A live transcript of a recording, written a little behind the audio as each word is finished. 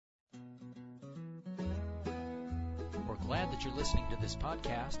glad that you're listening to this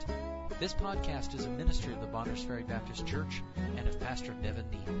podcast. This podcast is a ministry of the Bonners Ferry Baptist Church and of Pastor Nevin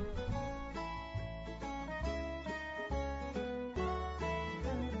Neal.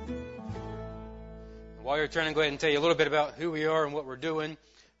 While you're turning, go ahead and tell you a little bit about who we are and what we're doing.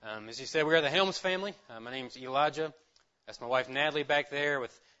 As you said, we are the Helms family. My name's Elijah. That's my wife Natalie back there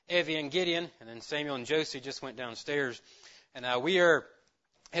with Evie and Gideon, and then Samuel and Josie just went downstairs. And we are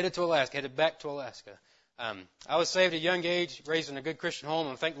headed back to Alaska. I was saved at a young age, raised in a good Christian home,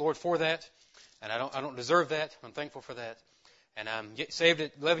 and thank the Lord for that. And I don't deserve that. I'm thankful for that. And saved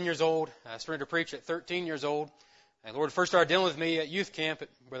at 11 years old. I started to preach at 13 years old. And the Lord first started dealing with me at youth camp, at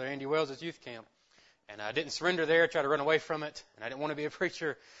Brother Andy Wells' youth camp. And I didn't surrender there, tried to run away from it, and I didn't want to be a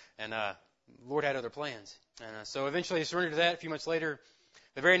preacher, and the Lord had other plans. And so eventually I surrendered to that. A few months later,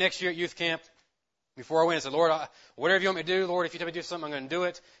 the very next year at youth camp, before I went, I said, Lord, whatever you want me to do, Lord, if you tell me to do something, I'm going to do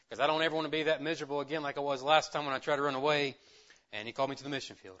it, because I don't ever want to be that miserable again like I was last time when I tried to run away. And He called me to the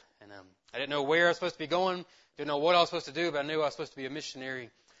mission field. And I didn't know where I was supposed to be going, didn't know what I was supposed to do, but I knew I was supposed to be a missionary.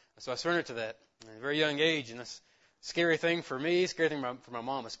 So I surrendered to that at a very young age, and that's scary thing for me, scary thing for my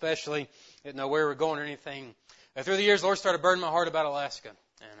mom especially. Didn't know where we were going or anything. Through the years, the Lord started burning my heart about Alaska.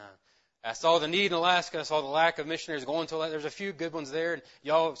 And I saw the need in Alaska. I saw the lack of missionaries going to Alaska. There's a few good ones there. And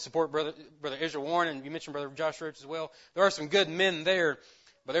y'all support Brother Israel Warren, and you mentioned Brother Josh Roach as well. There are some good men there,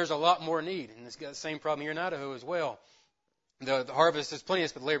 but there's a lot more need. And it's got the same problem here in Idaho as well. The harvest is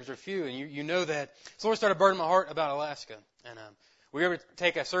plenteous, but the laborers are few. And you know that. So the Lord started burning my heart about Alaska. And we were able to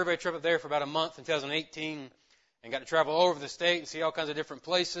take a survey trip up there for about a month in 2018. And got to travel all over the state and see all kinds of different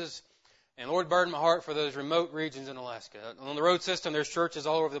places. And the Lord burdened my heart for those remote regions in Alaska. On the road system, there's churches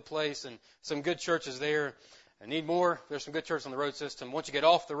all over the place and some good churches there. I need more. There's some good churches on the road system. Once you get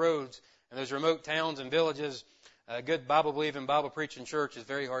off the roads and those remote towns and villages, a good Bible-believing, Bible-preaching church is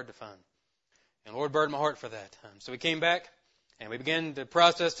very hard to find. And the Lord burdened my heart for that. So we came back and we began the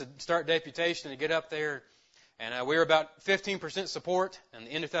process to start deputation and to get up there. And we were about 15% support in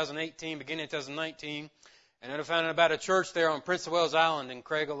the end of 2018, beginning of 2019. And then I found out about a church there on Prince of Wales Island in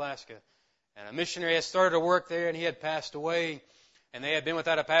Craig, Alaska. And a missionary had started to work there, and he had passed away. And they had been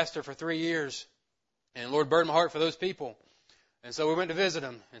without a pastor for 3 years. And the Lord burdened my heart for those people. And so we went to visit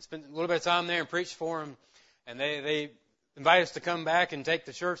them and spent a little bit of time there and preached for them. And they invited us to come back and take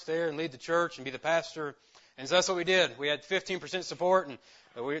the church there and lead the church and be the pastor. And so that's what we did. We had 15% support, and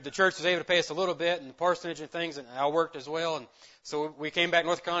the church was able to pay us a little bit, and the parsonage and things, and I worked as well. And so we came back to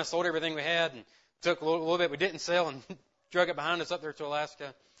North Carolina, sold everything we had, and took a little bit we didn't sell and drug it behind us up there to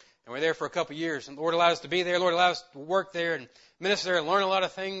Alaska. And we were there for a couple of years. And the Lord allowed us to be there. The Lord allowed us to work there and minister there and learn a lot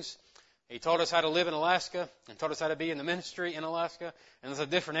of things. He taught us how to live in Alaska and taught us how to be in the ministry in Alaska. And it's a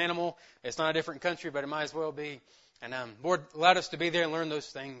different animal. It's not a different country, but it might as well be. And the Lord allowed us to be there and learn those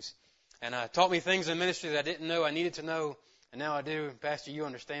things. And taught me things in ministry that I didn't know I needed to know. And now I do. Pastor, you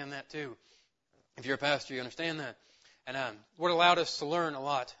understand that too. If you're a pastor, you understand that. And Lord allowed us to learn a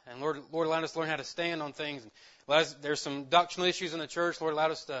lot. And Lord allowed us to learn how to stand on things. There's some doctrinal issues in the church. Lord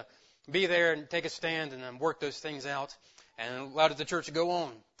allowed us to be there and take a stand and work those things out. And allowed the church to go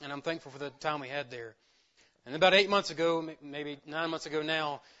on. And I'm thankful for the time we had there. And about 8 months ago, maybe 9 months ago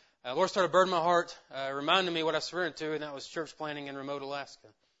now, Lord started burdening my heart, reminding me what I surrendered to, and that was church planting in remote Alaska.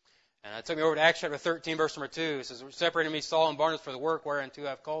 And it took me over to Acts chapter 13, verse number 2. It says, separating me, Saul and Barnabas, for the work whereunto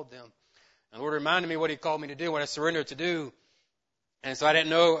I've called them. And the Lord reminded me what He called me to do, what I surrendered to do. And so I didn't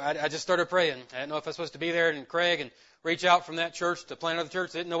know. I just started praying. I didn't know if I was supposed to be there in Craig and reach out from that church to plant another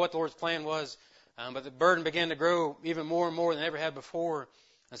church. I didn't know what the Lord's plan was. But the burden began to grow even more and more than I ever had before.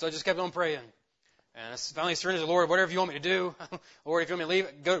 And so I just kept on praying. And I finally surrendered to the Lord, whatever you want me to do. Lord, if you want me to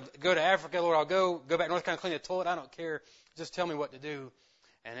leave, go to Africa, Lord, I'll go back to North Carolina, clean the toilet. I don't care. Just tell me what to do.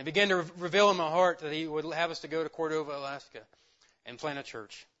 And it began to reveal in my heart that He would have us to go to Cordova, Alaska, and plant a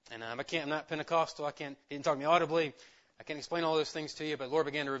church. And I'm not Pentecostal. He didn't talk to me audibly. I can't explain all those things to you, but the Lord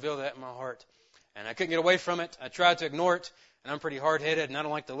began to reveal that in my heart. And I couldn't get away from it. I tried to ignore it, and I'm pretty hard-headed, and I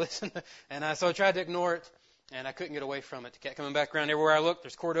don't like to listen. And so I tried to ignore it, and I couldn't get away from it. Kept coming back around everywhere I looked.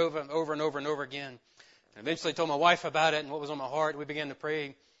 There's Cordova over and over and over again. And eventually told my wife about it and what was on my heart. We began to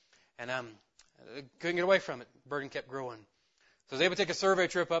pray, and I couldn't get away from it. The burden kept growing. So I was able to take a survey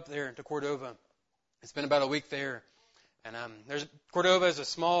trip up there to Cordova. It's been about a week there. And Cordova is a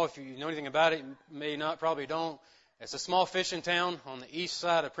small, if you know anything about it, you may not, probably don't. It's a small fishing town on the east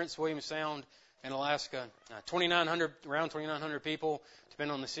side of Prince William Sound in Alaska. Around 2,900 people,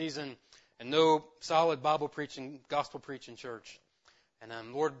 depending on the season, and no solid Bible preaching, gospel preaching church.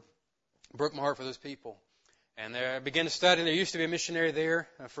 And Lord broke my heart for those people. And I began to study. There used to be a missionary there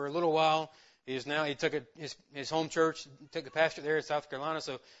for a little while. He took his home church, took the pastor there in South Carolina.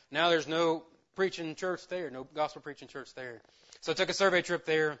 So now there's no preaching church there, no gospel preaching church there. So I took a survey trip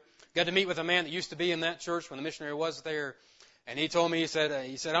there, got to meet with a man that used to be in that church when the missionary was there. And he told me, he said,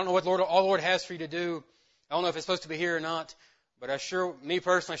 I don't know what all the Lord has for you to do. I don't know if it's supposed to be here or not, but me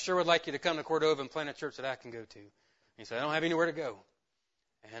personally, I sure would like you to come to Cordova and plant a church that I can go to. And he said, I don't have anywhere to go.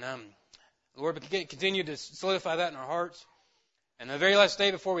 And the Lord continued to solidify that in our hearts. And the very last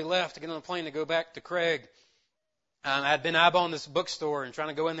day before we left to get on the plane to go back to Craig, I had been eyeballing this bookstore and trying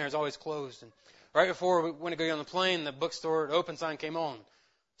to go in there. It's always closed. And right before we went to go get on the plane, the bookstore, the open sign came on.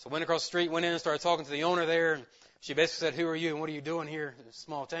 So I went across the street, went in and started talking to the owner there. And she basically said, who are you and what are you doing here in a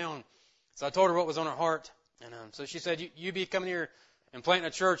small town? So I told her what was on her heart. And so she said, you be coming here and planting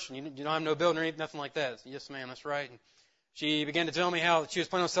a church and you don't have no building or anything, nothing like that. I said, yes, ma'am, that's right. And she began to tell me how she was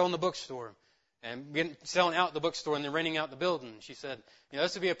planning on selling the bookstore and selling out the bookstore and then renting out the building. She said,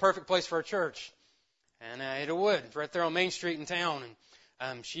 this would be a perfect place for a church. And it would. It's right there on Main Street in town.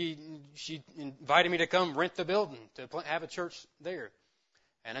 And she invited me to come rent the building to have a church there.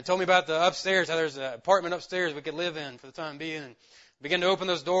 And it told me about the upstairs, how there's an apartment upstairs we could live in for the time being. And began to open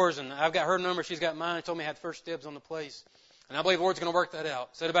those doors, and I've got her number, she's got mine. She told me I had first dibs on the place. And I believe the Lord's going to work that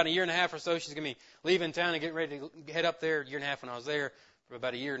out. Said about a year and a half or so, she's going to be leaving town and getting ready to head up there. A year and a half when I was there, for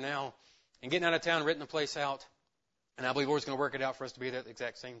about a year now. And getting out of town, renting the place out. And I believe the Lord's going to work it out for us to be there at the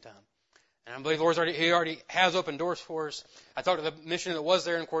exact same time. And I believe the Lord's He already has opened doors for us. I talked to the missionary that was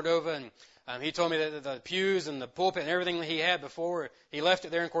there in Cordova, and he told me that the pews and the pulpit and everything that he had before, he left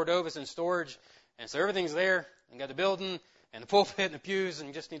it there in Cordova. It's in storage. And so everything's there. And got the building and the pulpit and the pews,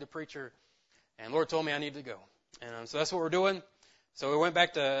 and just need a preacher. And the Lord told me I need to go. And so that's what we're doing. So we went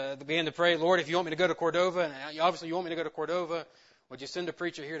back to began to pray, Lord, if you want me to go to Cordova, and obviously you want me to go to Cordova, would you send a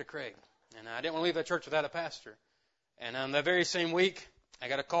preacher here to Craig? And I didn't want to leave that church without a pastor. And that very same week, I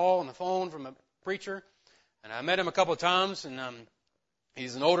got a call on the phone from a preacher, and I met him a couple of times, and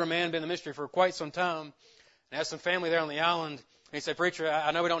he's an older man, been in the ministry for quite some time, and has some family there on the island. And he said, preacher,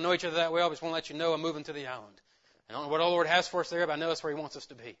 I know we don't know each other that well, I just want to let you know I'm moving to the island. I don't know what all the Lord has for us there, but I know that's where He wants us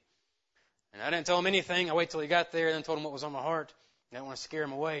to be. And I didn't tell him anything. I waited till he got there and then told him what was on my heart. I didn't want to scare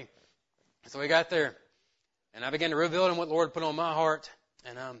him away. So he got there, and I began to reveal to him what the Lord put on my heart.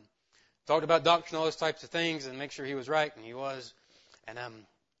 And talked about doctrine, all those types of things, and make sure he was right, and he was. And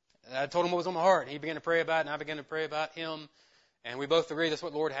I told him what was on my heart. He began to pray about it, and I began to pray about him. And we both agreed that's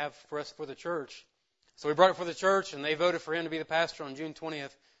what the Lord had for us for the church. So we brought it for the church, and they voted for him to be the pastor on June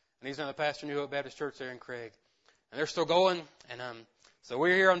 20th. And he's now the pastor of New Hope Baptist Church there in Craig. And they're still going. And so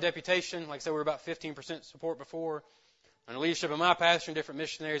we're here on deputation. Like I said, we were about 15% support before. Under the leadership of my pastor and different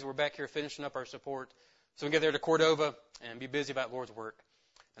missionaries, we're back here finishing up our support. So we can get there to Cordova and be busy about the Lord's work.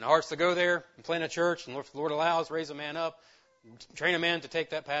 And our hearts to go there and plant a church, and if the Lord allows, raise a man up, train a man to take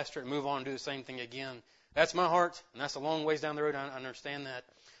that pastor and move on and do the same thing again. That's my heart, and that's a long ways down the road. I understand that.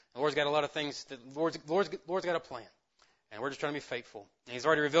 The Lord's got a lot of things. The Lord's got a plan, and we're just trying to be faithful. And He's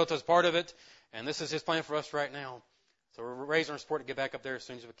already revealed to us part of it, and this is His plan for us right now. So we're raising our support to get back up there as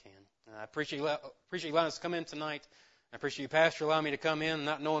soon as we can. And I appreciate you allowing us to come in tonight. I appreciate you, Pastor, allowing me to come in,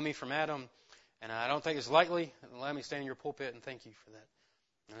 not knowing me from Adam. And I don't take this lightly. Allow me to stand in your pulpit, and thank you for that.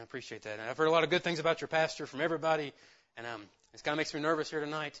 And I appreciate that. And I've heard a lot of good things about your pastor from everybody, and it kind of makes me nervous here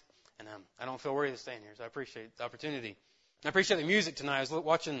tonight. And I don't feel worthy to stand here, so I appreciate the opportunity. And I appreciate the music tonight. I was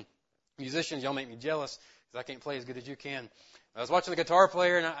watching musicians. Y'all make me jealous because I can't play as good as you can. I was watching the guitar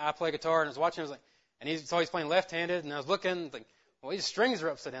player, and I play guitar, and I was watching. I was like, and he's always playing left-handed, and I was looking, like, well, his strings are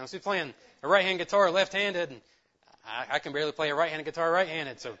upside down. So he's playing a right-hand guitar left-handed, and I can barely play a right-handed guitar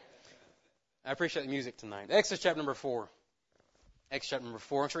right-handed. So I appreciate the music tonight. Exodus chapter number 4. Exodus chapter number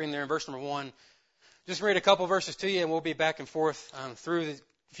 4. I'm reading there in verse number 1. Just read a couple verses to you, and we'll be back and forth through the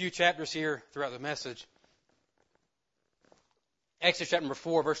few chapters here throughout the message. Exodus chapter number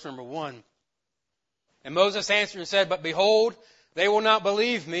 4, verse number 1. And Moses answered and said, But behold, they will not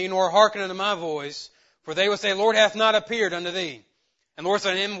believe me, nor hearken unto my voice, for they will say, Lord hath not appeared unto thee. And the Lord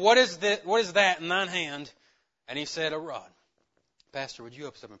said unto him, What is that in thine hand? And he said, A rod. Pastor, would you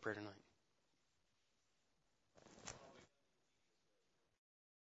open us up in prayer tonight?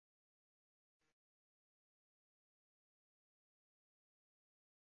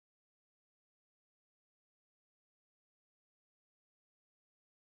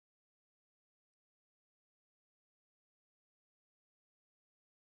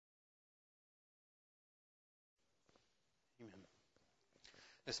 Amen.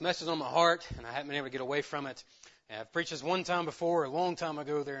 This message is on my heart, and I haven't been able to get away from it. And I've preached this one time before, a long time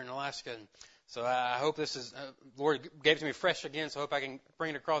ago there in Alaska. And so I hope this is, the Lord gave it to me fresh again, so I hope I can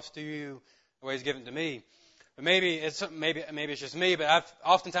bring it across to you the way He's given it to me. But maybe it's just me, but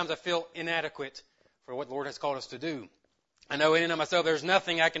oftentimes I feel inadequate for what the Lord has called us to do. I know in and of myself, there's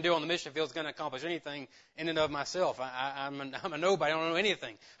nothing I can do on the mission field that's going to accomplish anything in and of myself. I'm a nobody. I don't know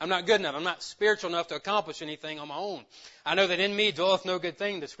anything. I'm not good enough. I'm not spiritual enough to accomplish anything on my own. I know that in me dwelleth no good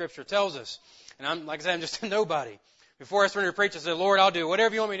thing, the Scripture tells us. And like I said, I'm just a nobody. Before I surrendered to preach, I said, Lord, I'll do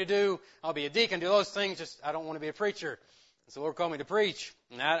whatever you want me to do. I'll be a deacon, do those things. Just I don't want to be a preacher. And so the Lord called me to preach.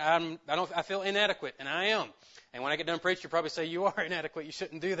 And I feel inadequate, and I am. And when I get done preaching, you'll probably say, you are inadequate. You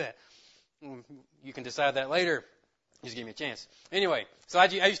shouldn't do that. You can decide that later. Just give me a chance. Anyway, so I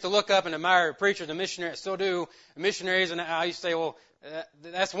used to look up and admire preachers and missionaries. I still do missionaries, and I used to say, well,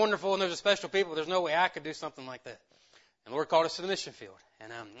 that's wonderful, and those are special people. There's no way I could do something like that. And the Lord called us to the mission field.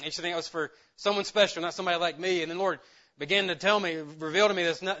 And I used to think it was for someone special, not somebody like me. And then the Lord began to reveal to me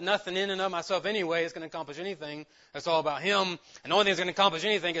there's nothing in and of myself anyway that's going to accomplish anything. That's all about Him. And the only thing that's going to accomplish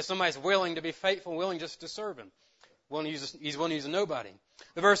anything is somebody's willing to be faithful, willing just to serve Him. He's willing to use a nobody.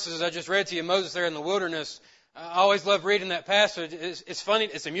 The verses I just read to you, Moses there in the wilderness, I always love reading that passage. It's funny.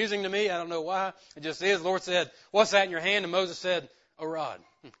 It's amusing to me. I don't know why. It just is. The Lord said, what's that in your hand? And Moses said, a rod.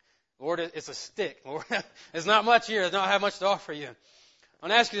 Lord, it's a stick. Lord, it's not much here. It's not have much to offer you. I'm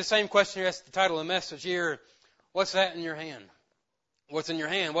going to ask you the same question. That's the title of the message here. What's that in your hand? What's in your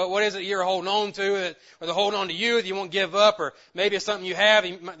hand? What is it you're holding on to, or they're holding on to you that you won't give up, or maybe it's something you have.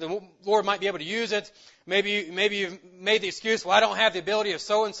 The Lord might be able to use it. Maybe you've made the excuse, well, I don't have the ability of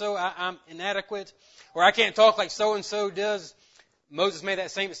so-and-so. I'm inadequate. Or I can't talk like so-and-so does. Moses made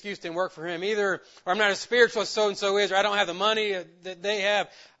that same excuse. Didn't work for him either. Or I'm not as spiritual as so-and-so is. Or I don't have the money that they have.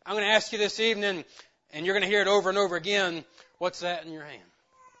 I'm going to ask you this evening, and you're going to hear it over and over again. What's that in your hand?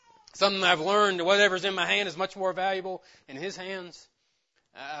 Something I've learned, whatever's in my hand is much more valuable in His hands.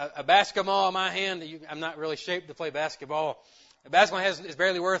 A basketball in my hand, I'm not really shaped to play basketball. A basketball is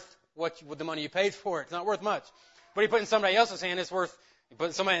barely worth what the money you paid for it. It's not worth much. But you put it in somebody else's hand, it's worth. You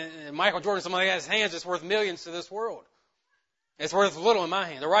put somebody, Michael Jordan, somebody else's hands, it's worth millions to this world. It's worth little in my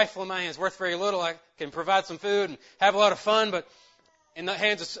hand. The rifle in my hand is worth very little. I can provide some food and have a lot of fun, but in the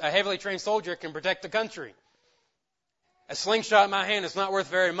hands of a heavily trained soldier, it can protect the country. A slingshot in my hand is not worth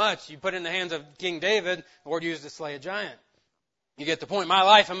very much. You put it in the hands of King David, the Lord used it to slay a giant. You get the point. My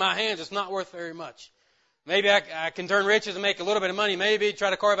life in my hands is not worth very much. Maybe I can turn riches and make a little bit of money. Maybe try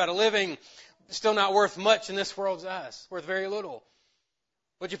to carve out a living. It's still not worth much in this world's eyes. Worth very little.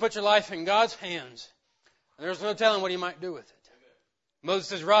 But you put your life in God's hands, and there's no telling what He might do with it.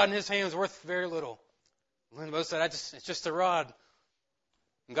 Moses' rod in his hand is worth very little. Moses said, it's just a rod.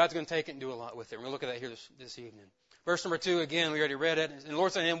 And God's going to take it and do a lot with it. We're going to look at that here this evening. Verse number 2, again, we already read it. And the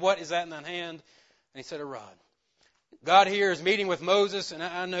Lord said to him, what is that in thine hand? And he said, a rod. God here is meeting with Moses, and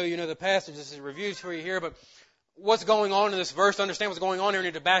I know you know the passage. This is reviews for you here, but what's going on in this verse? To understand what's going on here, we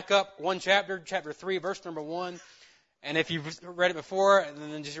need to back up one chapter, chapter 3, verse number 1. And if you've read it before,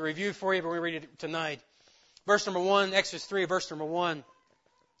 then just a review for you, but we're going to read it tonight. Verse number 1, Exodus 3, verse number 1. It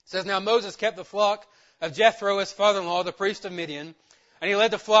says, now Moses kept the flock of Jethro, his father-in-law, the priest of Midian, and he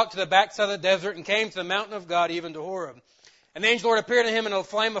led the flock to the backside of the desert and came to the mountain of God, even to Horeb. And the angel Lord appeared to him in a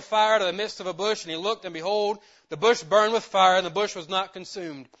flame of fire out of the midst of a bush, and he looked, and behold, the bush burned with fire, and the bush was not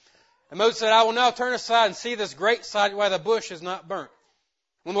consumed. And Moses said, I will now turn aside and see this great sight, why the bush is not burnt.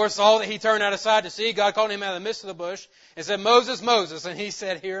 When the Lord saw that he turned out aside to see, God called him out of the midst of the bush and said, Moses, Moses. And he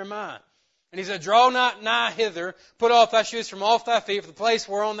said, here am I. And he said, draw not nigh hither, put off thy shoes from off thy feet, for the place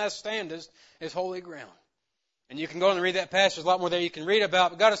whereon thou standest is holy ground. And you can go and read that passage. There's a lot more there you can read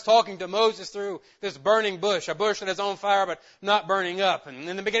about. But God is talking to Moses through this burning bush, a bush that is on fire but not burning up. And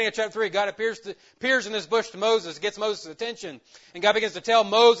in the beginning of chapter 3, God appears in this bush to Moses, gets Moses' attention. And God begins to tell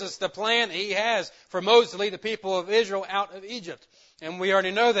Moses the plan that He has for Moses to lead the people of Israel out of Egypt. And we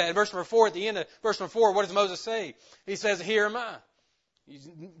already know that. In verse number 4, at the end of verse number 4, what does Moses say? He says, here am I.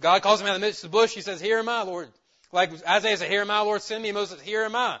 God calls him out of the midst of the bush. He says, here am I, Lord. Like Isaiah said, here am I, Lord, send me. Moses says, here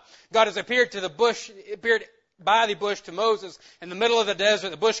am I. God has appeared to the bush, appeared by the bush to Moses in the middle of the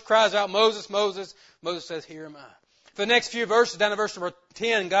desert. The bush cries out, Moses, Moses. Moses says, here am I. For the next few verses, down to verse number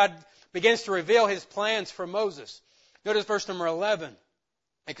 10, God begins to reveal His plans for Moses. Notice verse number 11.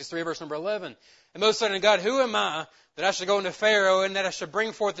 Exodus 3, verse number 11. And Moses said unto God, who am I that I should go into Pharaoh and that I should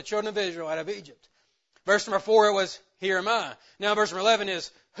bring forth the children of Israel out of Egypt? Verse number 4, it was, here am I. Now verse number 11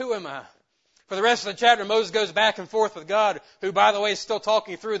 is, who am I? For the rest of the chapter, Moses goes back and forth with God, who, by the way, is still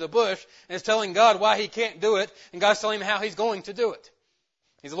talking through the bush, and is telling God why he can't do it, and God's telling him how He's going to do it.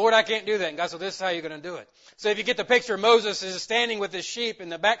 He said, Lord, I can't do that. And God said, this is how you're going to do it. So if you get the picture, Moses is standing with his sheep in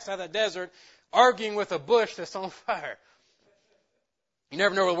the backside of the desert, arguing with a bush that's on fire. You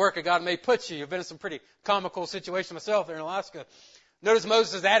never know where the work of God may put you. You've been in some pretty comical situations myself there in Alaska. Notice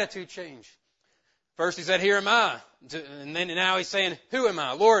Moses' attitude change. First he said, here am I. And then now he's saying, who am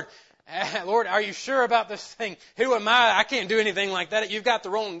I? Lord, Lord, are you sure about this thing? Who am I? I can't do anything like that. You've got the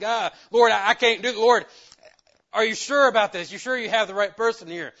wrong guy. Lord, I can't do it. Lord, are you sure about this? You sure you have the right person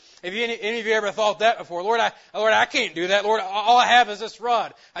here? Have any of you ever thought that before? Lord, I can't do that. Lord, all I have is this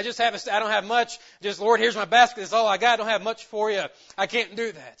rod. I don't have much. Just, Lord, here's my basket. That's all I got. I don't have much for you. I can't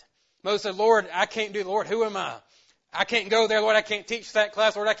do that. Moses said, Lord, I can't do it. Lord, who am I? I can't go there. Lord, I can't teach that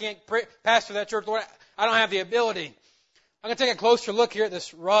class. Lord, I can't pastor that church. Lord, I don't have the ability. I'm going to take a closer look here at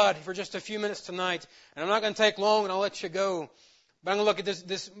this rod for just a few minutes tonight. And I'm not going to take long, and I'll let you go. But I'm going to look at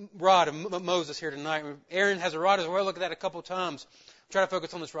this rod of Moses here tonight. Aaron has a rod as well. Look at that a couple of times. Try to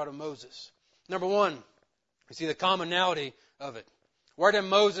focus on this rod of Moses. Number one, we see the commonality of it. Where did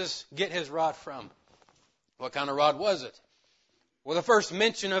Moses get his rod from? What kind of rod was it? Well, the first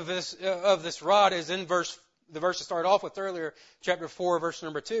mention of this rod is in the verse I started off with earlier, chapter 4, verse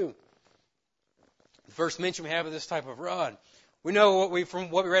number 2. The first mention we have of this type of rod. We know from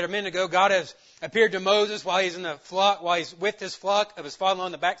what we read a minute ago, God has appeared to Moses while he's in the flock, while he's with his flock of his father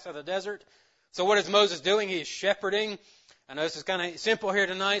on the backside of the desert. So what is Moses doing? He is shepherding. I know this is kind of simple here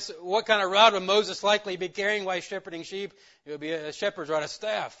tonight. So what kind of rod would Moses likely be carrying while he's shepherding sheep? It would be a shepherd's rod, a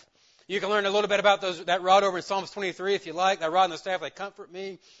staff. You can learn a little bit about that rod over in Psalms 23 if you like. That rod and the staff, they comfort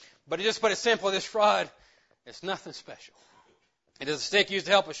me. But to just put it simply, this rod, it's nothing special. It is a stick used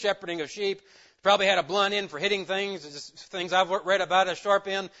to help with shepherding of sheep. Probably had a blunt end for hitting things. It's just things I've read about, a sharp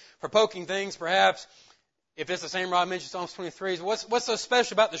end for poking things, perhaps. If it's the same rod mentioned in Psalms 23. So what's so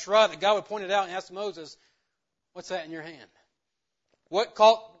special about this rod that God would point it out and ask Moses, what's that in your hand? What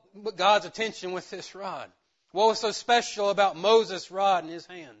caught God's attention with this rod? What was so special about Moses' rod in his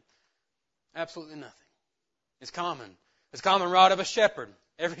hand? Absolutely nothing. It's common. It's a common rod of a shepherd.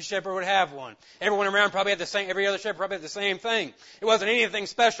 Every shepherd would have one. Everyone around probably had the same. Every other shepherd probably had the same thing. It wasn't anything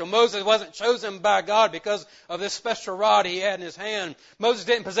special. Moses wasn't chosen by God because of this special rod he had in his hand. Moses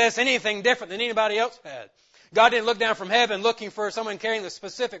didn't possess anything different than anybody else had. God didn't look down from heaven looking for someone carrying the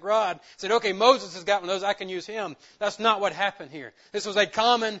specific rod. Said, okay, Moses has got one of those. I can use him. That's not what happened here. This was a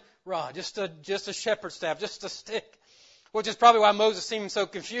common rod, just a shepherd's staff, just a stick. Which is probably why Moses seemed so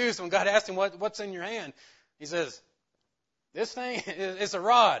confused when God asked him, what's in your hand? He says, this thing is a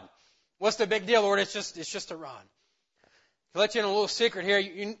rod. What's the big deal, Lord? It's just a rod. To let you in a little secret here,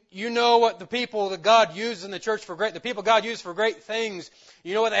 you know what the people that God uses in the church for the people God uses for great things,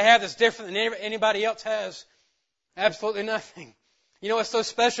 you know what they have that's different than anybody else has? Absolutely nothing. You know what's so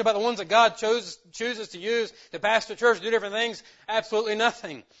special about the ones that God chooses to use to pastor church, to do different things? Absolutely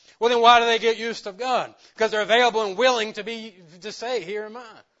nothing. Well, then why do they get used of God? Because they're available and willing to say, here am I.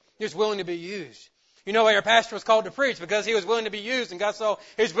 He was willing to be used. You know why our pastor was called to preach? Because he was willing to be used, and God saw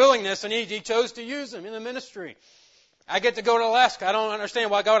his willingness, and he chose to use him in the ministry. I get to go to Alaska. I don't understand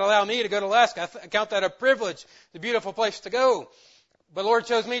why God would allow me to go to Alaska. I count that a privilege. It's a beautiful place to go. But Lord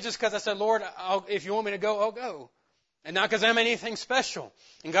chose me just because I said, Lord, if you want me to go, I'll go. And not because I'm anything special.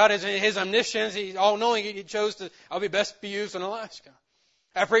 And God is in His omniscience, He's all-knowing. He chose I'll be best be used in Alaska.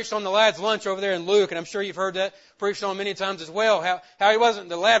 I preached on the lad's lunch over there in Luke, and I'm sure you've heard that preached on many times as well. How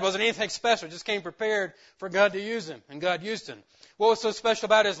the lad wasn't anything special, just came prepared for God to use him, and God used him. What was so special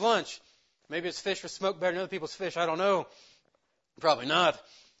about his lunch? Maybe his fish was smoked better than other people's fish. I don't know. Probably not.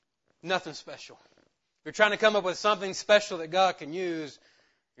 Nothing special. If you're trying to come up with something special that God can use,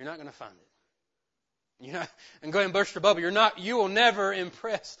 you're not going to find it. And go ahead and burst your bubble. You will never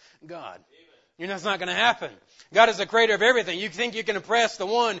impress God. That's not going to happen. God is the creator of everything. You think you can impress the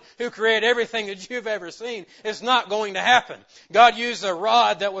one who created everything that you've ever seen. It's not going to happen. God used a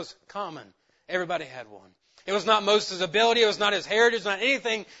rod that was common. Everybody had one. It was not Moses' ability. It was not his heritage. Not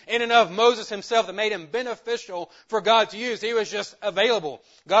anything in and of Moses himself that made him beneficial for God to use. He was just available.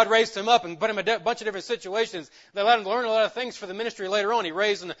 God raised him up and put him in a bunch of different situations that allowed him to learn a lot of things for the ministry later on. He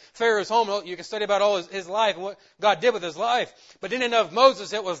raised in the Pharaoh's home. You can study about all his life and what God did with his life. But in and of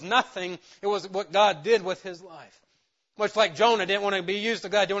Moses, it was nothing. It was what God did with his life. Much like Jonah didn't want to be used of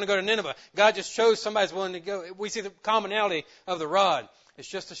God. Didn't want to go to Nineveh. God just chose somebody who's willing to go. We see the commonality of the rod. It's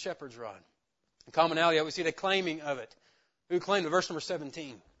just a shepherd's rod. The commonality, we see the claiming of it. Who claimed it? Verse number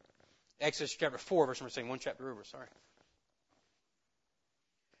 17. Exodus chapter 4, verse number 17. One chapter over, sorry.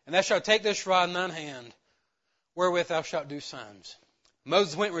 And thou shalt take this rod in thine hand, wherewith thou shalt do signs.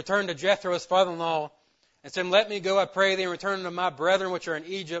 Moses went and returned to Jethro, his father-in-law, and said, let me go, I pray thee, and return unto my brethren which are in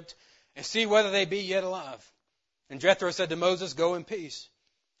Egypt, and see whether they be yet alive. And Jethro said to Moses, go in peace.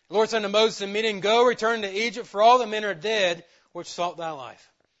 The Lord said to Moses in meeting, go, return to Egypt, for all the men are dead which sought thy life.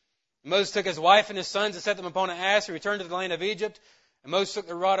 Moses took his wife and his sons and set them upon an ass and returned to the land of Egypt. And Moses took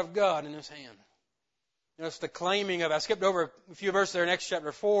the rod of God in his hand. It's the claiming of, I skipped over a few verses there in Exodus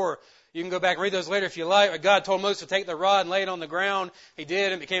chapter 4. You can go back and read those later if you like. God told Moses to take the rod and lay it on the ground. He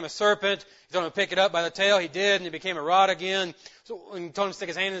did, and it became a serpent. He told him to pick it up by the tail. He did, and it became a rod again. So when he told him to stick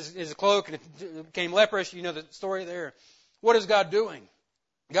his hand in his cloak, and it became leprous. You know the story there. What is God doing?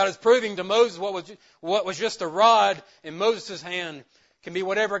 God is proving to Moses what was just a rod in Moses' hand can be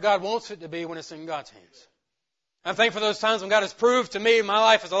whatever God wants it to be when it's in God's hands. I'm thankful for those times when God has proved to me my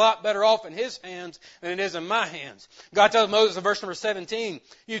life is a lot better off in His hands than it is in my hands. God tells Moses in verse number 17,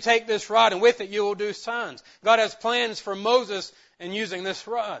 you take this rod and with it you will do signs. God has plans for Moses in using this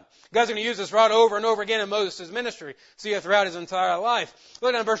rod. God's going to use this rod over and over again in Moses' ministry. See it throughout his entire life.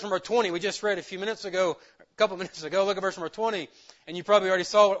 Look at verse number 20. We just read a couple minutes ago. Look at verse number 20. And you probably already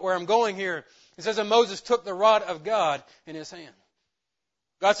saw where I'm going here. It says that Moses took the rod of God in his hand.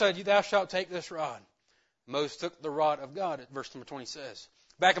 God said, thou shalt take this rod. Moses took the rod of God, verse number 20 says.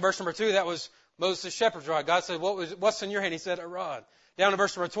 Back in verse number 2, that was Moses' shepherd's rod. God said, what's in your hand? He said, a rod. Down in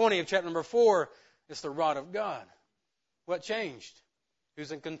verse number 20 of chapter number 4, it's the rod of God. What changed?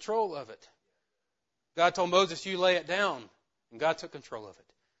 Who's in control of it? God told Moses, you lay it down. And God took control of it.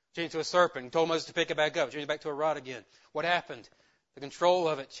 Changed to a serpent. He told Moses to pick it back up. Changed it back to a rod again. What happened? The control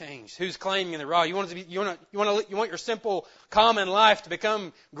of it changed. Who's claiming the rod? You want your simple, common life to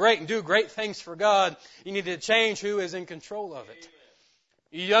become great and do great things for God. You need to change who is in control of it.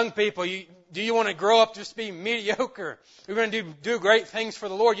 You young people, do you want to grow up just be mediocre? You're going to do great things for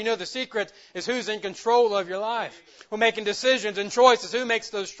the Lord. You know the secret is who's in control of your life. We're making decisions and choices. Who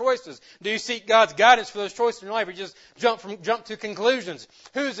makes those choices? Do you seek God's guidance for those choices in your life, or you just jump to conclusions?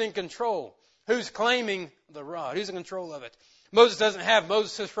 Who's in control? Who's claiming the rod? Who's in control of it? Moses doesn't have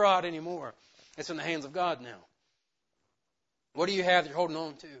Moses' rod anymore. It's in the hands of God now. What do you have that you're holding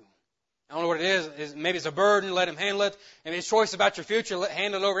on to? I don't know what it is. Maybe it's a burden. Let Him handle it. Maybe it's choice about your future.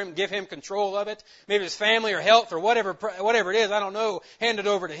 Hand it over to Him. Give Him control of it. Maybe it's family or health or whatever it is. I don't know. Hand it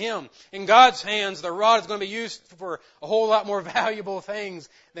over to Him. In God's hands, the rod is going to be used for a whole lot more valuable things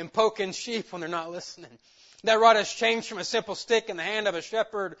than poking sheep when they're not listening. That rod has changed from a simple stick in the hand of a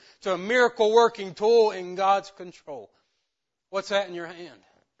shepherd to a miracle-working tool in God's control. What's that in your hand?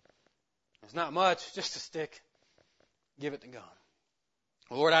 It's not much, just a stick. Give it to God.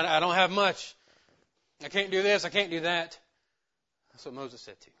 Lord, I don't have much. I can't do this, I can't do that. That's what Moses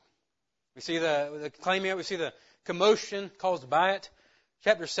said to you. We see the claiming it, we see the commotion caused by it.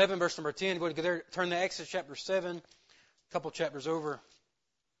 Chapter 7, verse number 10. Go there, turn to Exodus chapter 7, a couple chapters over.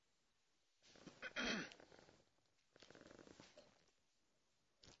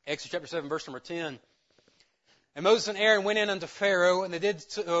 Exodus chapter 7, verse number 10. And Moses and Aaron went in unto Pharaoh, and they did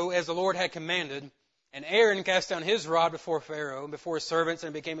so as the Lord had commanded. And Aaron cast down his rod before Pharaoh and before his servants,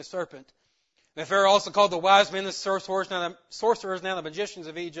 and it became a serpent. And Pharaoh also called the wise men, the sorcerers, now the magicians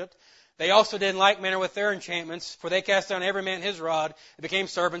of Egypt. They also did in like manner with their enchantments, for they cast down every man his rod, and became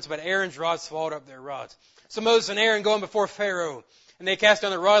serpents, but Aaron's rod swallowed up their rods. So Moses and Aaron going before Pharaoh, and they cast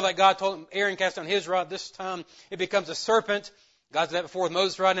down the rod like God told them. Aaron cast down his rod. This time it becomes a serpent. God did that before with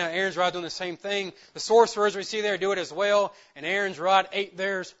Moses' rod. Now Aaron's rod doing the same thing. The sorcerers we see there do it as well. And Aaron's rod ate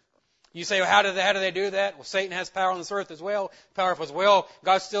theirs. You say, well, how do they do that? Well, Satan has power on this earth as well. Powerful as well.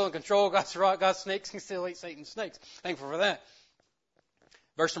 God's still in control. God's snakes can still eat Satan's snakes. Thankful for that.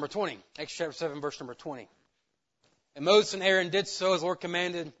 Verse number 20. Exodus chapter 7, verse number 20. And Moses and Aaron did so as the Lord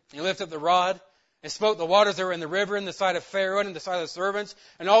commanded. And he lifted up the rod and smote the waters that were in the river in the sight of Pharaoh and in the sight of the servants.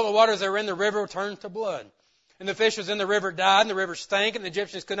 And all the waters that were in the river turned to blood. And the fish was in the river died, and the river stank, and the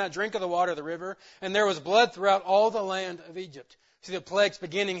Egyptians could not drink of the water of the river. And there was blood throughout all the land of Egypt. See the plagues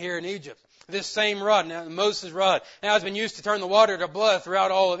beginning here in Egypt. This same rod, now Moses' rod, now has been used to turn the water to blood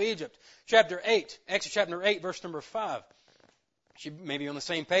throughout all of Egypt. Chapter 8, Exodus chapter 8, verse number 5. She may be on the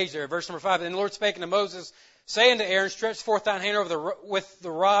same page there. Verse number 5. And the Lord spake unto Moses, saying to Aaron, stretch forth thine hand with the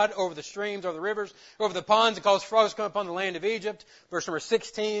rod over the streams, over the rivers, over the ponds, and cause frogs to come upon the land of Egypt. Verse number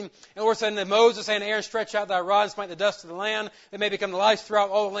 16. And the Lord said unto Moses, saying to Aaron, stretch out thy rod and smite the dust of the land, that may become the lice throughout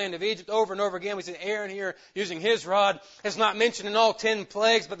all the land of Egypt. Over and over again, we see Aaron here using his rod. It's not mentioned in all 10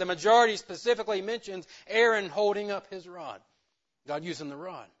 plagues, but the majority specifically mentions Aaron holding up his rod. God using the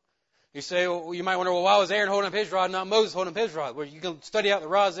rod. You say, well, you might wonder, well, why was Aaron holding up his rod, not Moses holding up his rod? Well, you can study out the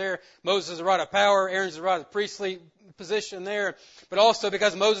rods there. Moses is a rod of power. Aaron's a rod of priestly position there. But also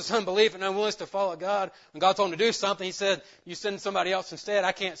because Moses' unbelief and unwillingness to follow God, when God told him to do something, he said, you send somebody else instead.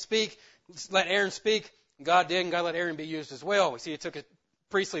 I can't speak. Let Aaron speak. And God did, and God let Aaron be used as well. We see he took a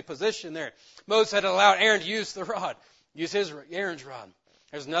priestly position there. Moses had allowed Aaron to use the rod, use Aaron's rod.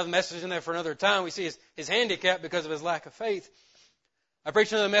 There's another message in there for another time. We see his handicap because of his lack of faith. I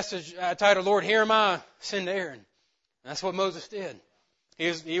preached another message titled, Lord, here am I, send Aaron. And that's what Moses did.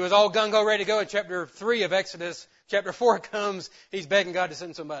 He was all gung-ho ready to go in chapter 3 of Exodus. Chapter 4 comes, he's begging God to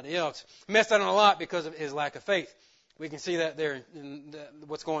send somebody else. Messed out on a lot because of his lack of faith. We can see that there in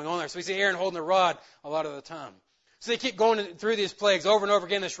what's going on there. So we see Aaron holding the rod a lot of the time. So they keep going through these plagues over and over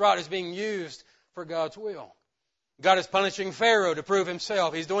again. This rod is being used for God's will. God is punishing Pharaoh to prove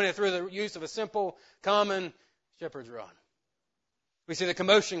himself. He's doing it through the use of a simple, common shepherd's rod. We see the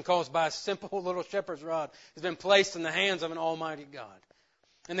commotion caused by a simple little shepherd's rod has been placed in the hands of an almighty God.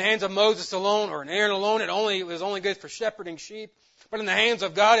 In the hands of Moses alone, or in Aaron alone, it was only good for shepherding sheep. But in the hands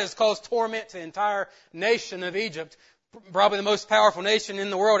of God, it has caused torment to the entire nation of Egypt, probably the most powerful nation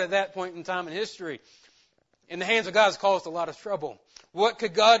in the world at that point in time in history. In the hands of God, it's caused a lot of trouble. What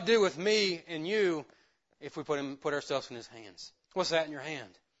could God do with me and you if we put ourselves in His hands? What's that in your hand?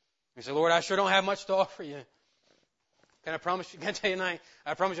 You say, Lord, I sure don't have much to offer you. Can I promise you? Can I tell you tonight?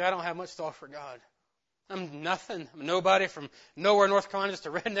 I promise you, I don't have much to offer God. I'm nothing. I'm nobody from nowhere, North Carolina, just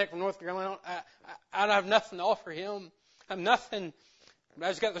a redneck from North Carolina. I don't have nothing to offer Him. I'm nothing. But I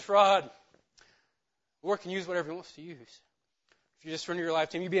just got this rod. The Lord can use whatever He wants to use. If you just surrender your life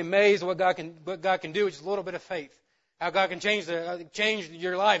to Him, you'd be amazed at what God can do with just a little bit of faith. How God can change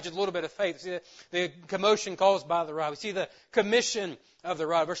your life, just a little bit of faith. See the commotion caused by the rod. We see the commission of the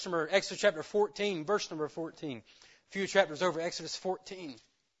rod. Exodus chapter 14, verse number 14. A few chapters over, Exodus 14.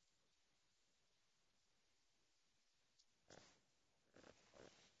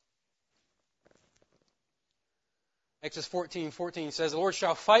 Exodus 14:14 says, the Lord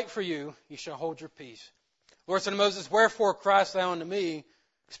shall fight for you, you shall hold your peace. The Lord said to Moses, wherefore criest thou unto me,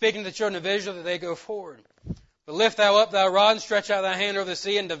 speaking to the children of Israel that they go forward? But lift thou up thy rod and stretch out thy hand over the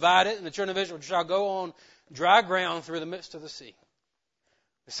sea and divide it, and the children of Israel shall go on dry ground through the midst of the sea.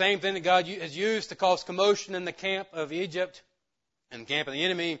 The same thing that God has used to cause commotion in the camp of Egypt and the camp of the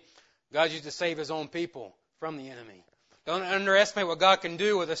enemy, God used to save His own people from the enemy. Don't underestimate what God can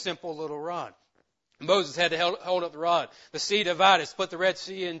do with a simple little rod. Moses had to hold up the rod. The sea divided, split the Red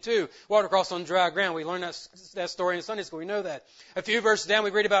Sea in two, walked across on dry ground. We learned that story in Sunday school. We know that. A few verses down, we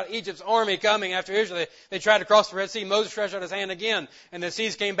read about Egypt's army coming after Israel. They tried to cross the Red Sea. Moses stretched out his hand again, and the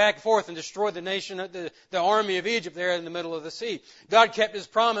seas came back and forth and destroyed the nation, the army of Egypt there in the middle of the sea. God kept His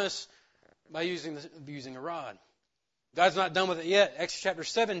promise by using a rod. God's not done with it yet. Exodus chapter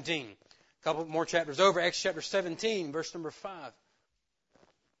 17, a couple more chapters over. Exodus chapter 17, verse number 5.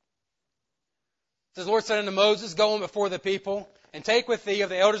 It says, the Lord said unto Moses, go on before the people, and take with thee of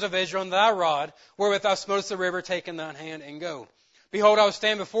the elders of Israel and thy rod, wherewith thou smotest the river, take in thine hand, and go. Behold, I will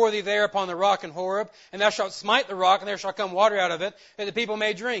stand before thee there upon the rock in Horeb, and thou shalt smite the rock, and there shall come water out of it, that the people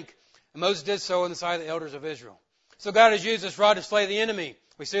may drink. And Moses did so in the sight of the elders of Israel. So God has used this rod to slay the enemy.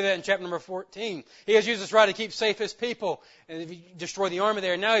 We see that in chapter number 14. He has used this rod to keep safe His people, and destroy the army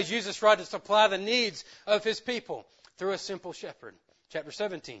there. And now He's used this rod to supply the needs of His people through a simple shepherd. Chapter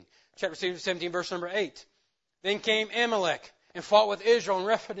 17. Chapter 17, verse number 8. Then came Amalek and fought with Israel and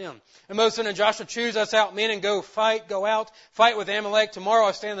Rephidim. And Moses said unto Joshua, choose us out men and go out, fight with Amalek. Tomorrow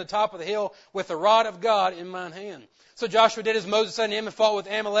I stand on the top of the hill with the rod of God in mine hand. So Joshua did as Moses said to him and fought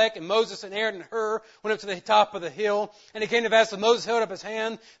with Amalek. And Moses and Aaron and Hur went up to the top of the hill. And it came to pass that Moses held up his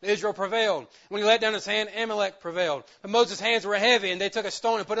hand, that Israel prevailed. When he let down his hand, Amalek prevailed. But Moses' hands were heavy, and they took a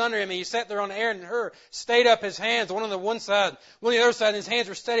stone and put it under him. And he sat there on Aaron and Hur, stayed up his hands, one on the one side, one on the other side, and his hands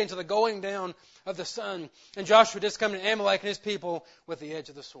were steady until the going down of the sun. And Joshua just come to Amalek and his people with the edge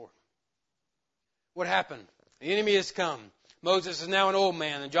of the sword. What happened? The enemy has come. Moses is now an old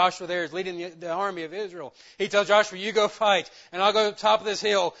man, and Joshua there is leading the army of Israel. He tells Joshua, you go fight, and I'll go to the top of this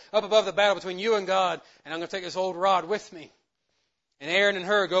hill, up above the battle between you and God, and I'm going to take this old rod with me. And Aaron and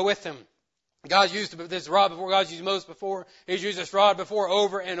Hur go with him. God used this rod before. God's used Moses before. He's used this rod before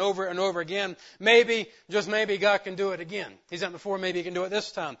over and over and over again. Maybe, just maybe, God can do it again. He's done it before. Maybe He can do it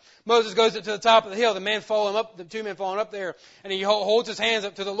this time. Moses goes up to the top of the hill. The two men falling up there, and he holds his hands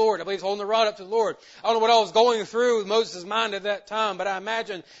up to the Lord. I believe he's holding the rod up to the Lord. I don't know what all was going through Moses' mind at that time, but I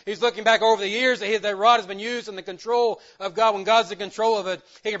imagine he's looking back over the years that rod has been used in the control of God. When God's in control of it,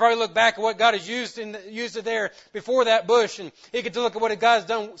 he can probably look back at what God has used it there before that bush, and he can look at what God has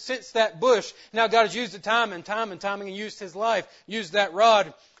done since that bush. Now God has used it time and time and used His life, used that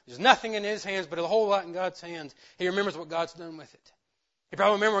rod. There's nothing in His hands, but a whole lot in God's hands. He remembers what God's done with it. He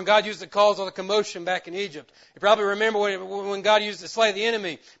probably remember when God used it to cause all the commotion back in Egypt. He probably remember when God used it to slay the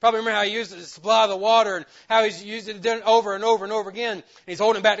enemy. He probably remember how He used it to supply the water and how He's used it over and over and over again. And He's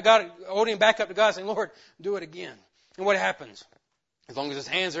holding back up to God, saying, Lord, do it again. And what happens? As long as His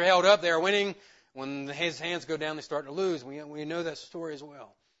hands are held up, they are winning. When His hands go down, they start to lose. We know that story as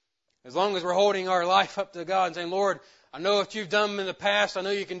well. As long as we're holding our life up to God and saying, Lord, I know what You've done in the past. I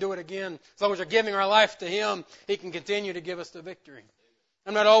know You can do it again. As long as we're giving our life to Him, He can continue to give us the victory.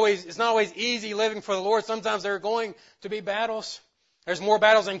 It's not always easy living for the Lord. Sometimes there are going to be battles. There's more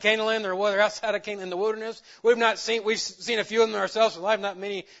battles in Canaan land than there are outside of Canaan in the wilderness. We've seen a few of them ourselves in life, not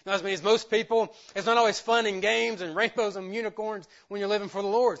as many as most people. It's not always fun and games and rainbows and unicorns when you're living for the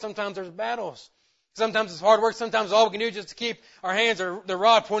Lord. Sometimes there's battles. Sometimes it's hard work. Sometimes all we can do is just to keep our hands or the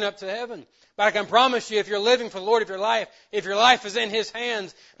rod pointed up to heaven. But I can promise you, if you're living for the Lord, if your life is in His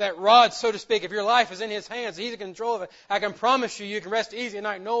hands, that rod, so to speak, if your life is in His hands, He's in control of it, I can promise you, you can rest easy at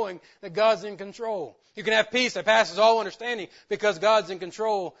night knowing that God's in control. You can have peace that passes all understanding because God's in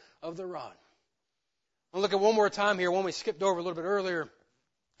control of the rod. I'll look at one more time here, one we skipped over a little bit earlier,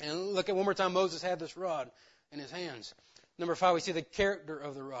 and look at one more time Moses had this rod in his hands. Number 5, we see the character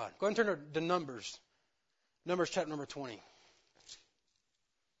of the rod. Go ahead and turn to Numbers. Numbers chapter number 20.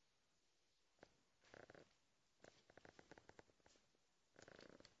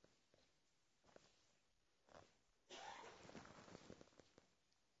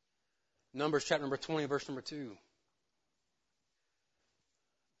 Numbers chapter number 20, verse number 2.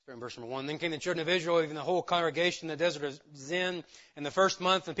 Starting verse number 1. Then came the children of Israel, even the whole congregation, in the desert of Zin. In the first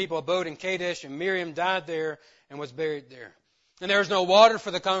month, the people abode in Kadesh, and Miriam died there and was buried there. And there was no water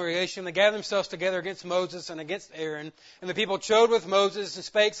for the congregation. They gathered themselves together against Moses and against Aaron. And the people chode with Moses and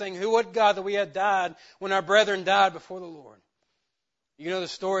spake, saying, Who would God that we had died when our brethren died before the Lord? You know the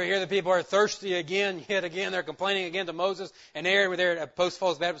story here. The people are thirsty again, yet again. They're complaining again to Moses and Aaron. We're there at Post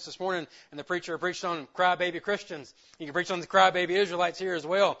Falls Baptist this morning, and the preacher preached on crybaby Christians. You can preach on the crybaby Israelites here as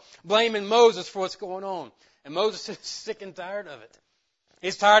well, blaming Moses for what's going on. And Moses is sick and tired of it.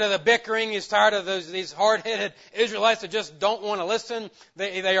 He's tired of the bickering. He's tired of these hard-headed Israelites that just don't want to listen.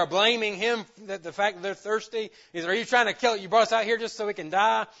 They are blaming him for the fact that they're thirsty. He said, Are you trying to kill us? You brought us out here just so we can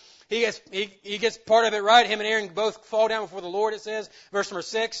die? He gets part of it right. Him and Aaron both fall down before the Lord, it says. Verse number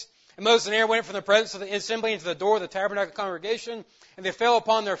 6. And Moses and Aaron went from the presence of the assembly into the door of the tabernacle congregation, and they fell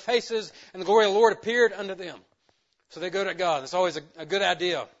upon their faces, and the glory of the Lord appeared unto them. So they go to God. It's always a good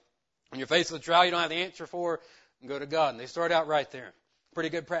idea. When you're faced with a trial you don't have the answer for, go to God. And they start out right there. Pretty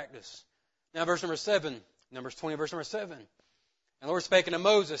good practice. Now verse number 7. Numbers 20, verse number 7. And the Lord spake unto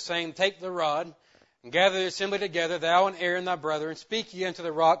Moses, saying, Take the rod, and gather the assembly together, thou and Aaron thy brother, and speak ye unto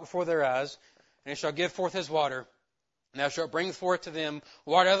the rock before their eyes, and it shall give forth his water. And thou shalt bring forth to them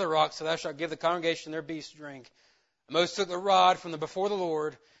water out of the rock, so thou shalt give the congregation their beasts drink. And Moses took the rod from before the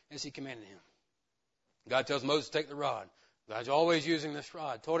Lord, as he commanded him. God tells Moses to take the rod. God's always using this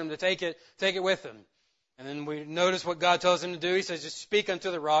rod. Told him to take it with him. And then we notice what God tells him to do. He says, just speak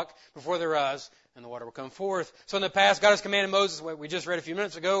unto the rock before their eyes, and the water will come forth. So in the past, God has commanded Moses, what we just read a few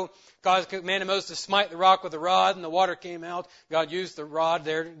minutes ago, God has commanded Moses to smite the rock with the rod, and the water came out. God used the rod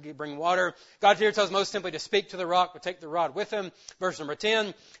there to bring water. God here tells Moses simply to speak to the rock, but take the rod with him. Verse number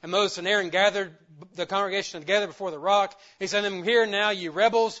 10, and Moses and Aaron gathered the congregation together before the rock. He said to them, Hear now, ye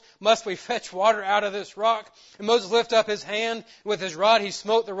rebels, must we fetch water out of this rock? And Moses lifted up his hand. With his rod he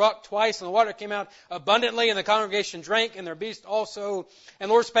smote the rock twice, and the water came out abundantly, and the congregation drank, and their beasts also. And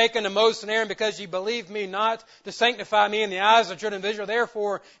the Lord spake unto Moses and Aaron, Because ye believed me not to sanctify me in the eyes of the children of Israel,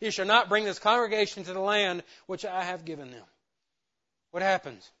 therefore ye shall not bring this congregation to the land which I have given them. What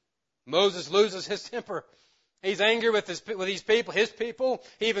happens? Moses loses his temper. He's angry with these people, his people.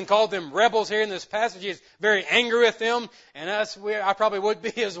 He even called them rebels here in this passage. He's very angry with them. And I probably would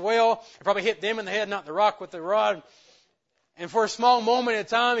be as well. I probably hit them in the head, not the rock with the rod. And for a small moment in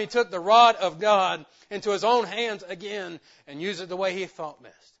time, he took the rod of God into his own hands again and used it the way he thought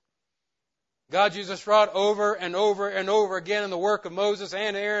best. God used this rod over and over and over again in the work of Moses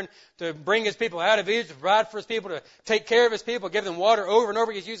and Aaron to bring his people out of Egypt, to provide for his people, to take care of his people, give them water over and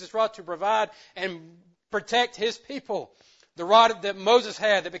over. He's used this rod to provide and protect his people. The rod that Moses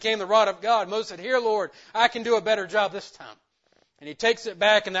had that became the rod of God. Moses said, Here, Lord, I can do a better job this time. And he takes it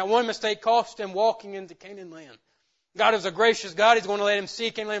back, and that one mistake cost him walking into Canaan land. God is a gracious God. He's going to let him see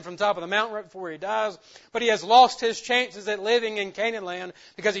Canaan land from the top of the mountain right before he dies. But he has lost his chances at living in Canaan land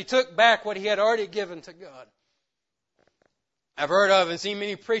because he took back what he had already given to God. I've heard of and seen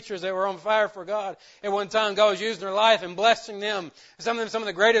many preachers that were on fire for God. At one time, God was using their life and blessing them. Some of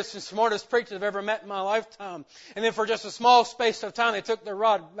the greatest and smartest preachers I've ever met in my lifetime. And then for just a small space of time, they took their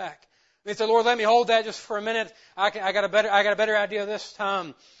rod back. They said, Lord, let me hold that just for a minute. I got a better idea this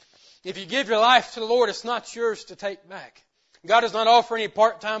time. If you give your life to the Lord, it's not yours to take back. God does not offer any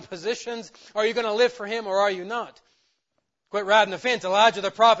part-time positions. Are you going to live for Him or are you not? Quit riding the fence. Elijah the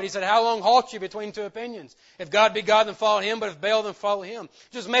prophet, he said, How long halt you between two opinions? If God be God, then follow Him, but if Baal, then follow Him.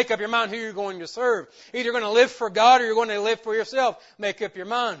 Just make up your mind who you're going to serve. Either you're going to live for God or you're going to live for yourself. Make up your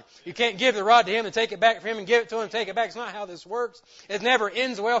mind. You can't give the rod to Him and take it back from Him and give it to Him and take it back. It's not how this works. It never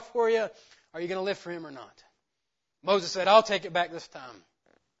ends well for you. Are you going to live for Him or not? Moses said, I'll take it back this time.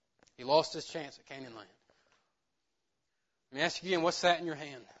 He lost his chance at Canaan land. Let me ask you again, what's that in your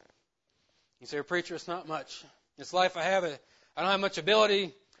hand? You say, preacher, it's not much. This life I have, I don't have much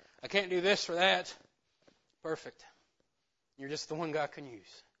ability. I can't do this or that. Perfect. You're just the one God can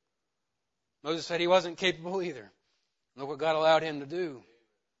use. Moses said he wasn't capable either. Look what God allowed him to do.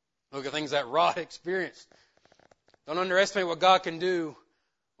 Look at things that Rod experienced. Don't underestimate what God can do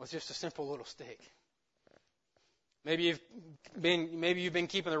with just a simple little stick. Maybe you've been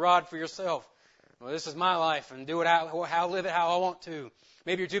keeping the rod for yourself. Well, this is my life, and do it live it how I want to.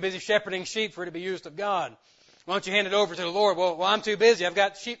 Maybe you're too busy shepherding sheep for it to be used of God. Why don't you hand it over to the Lord? Well, I'm too busy. I've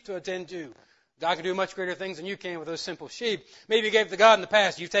got sheep to attend to. God can do much greater things than you can with those simple sheep. Maybe you gave it to God in the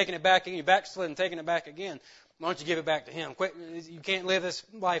past. You've taken it back and you backslid and taken it back again. Why don't you give it back to Him? Quit. You can't live this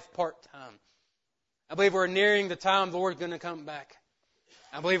life part-time. I believe we're nearing the time the Lord's going to come back.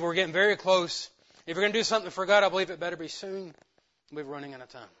 I believe we're getting very close. If you're going to do something for God, I believe it better be soon. I believe we're running out of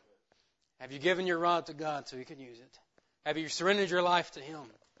time. Have you given your rod to God so He can use it? Have you surrendered your life to Him?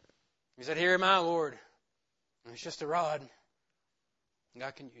 You said, here am I, Lord. And it's just a rod.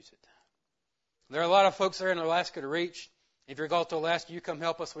 God can use it. There are a lot of folks there in Alaska to reach. If you're called to Alaska, you come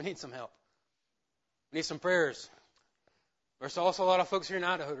help us. We need some help. We need some prayers. There's also a lot of folks here in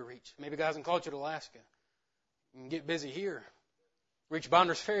Idaho to reach. Maybe God hasn't called you to Alaska. You can get busy here. Reach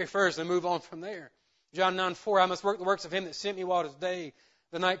Bonders Ferry first and move on from there. John 9:4, I must work the works of Him that sent me while it is day.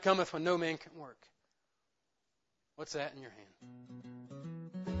 The night cometh when no man can work. What's that in your hand?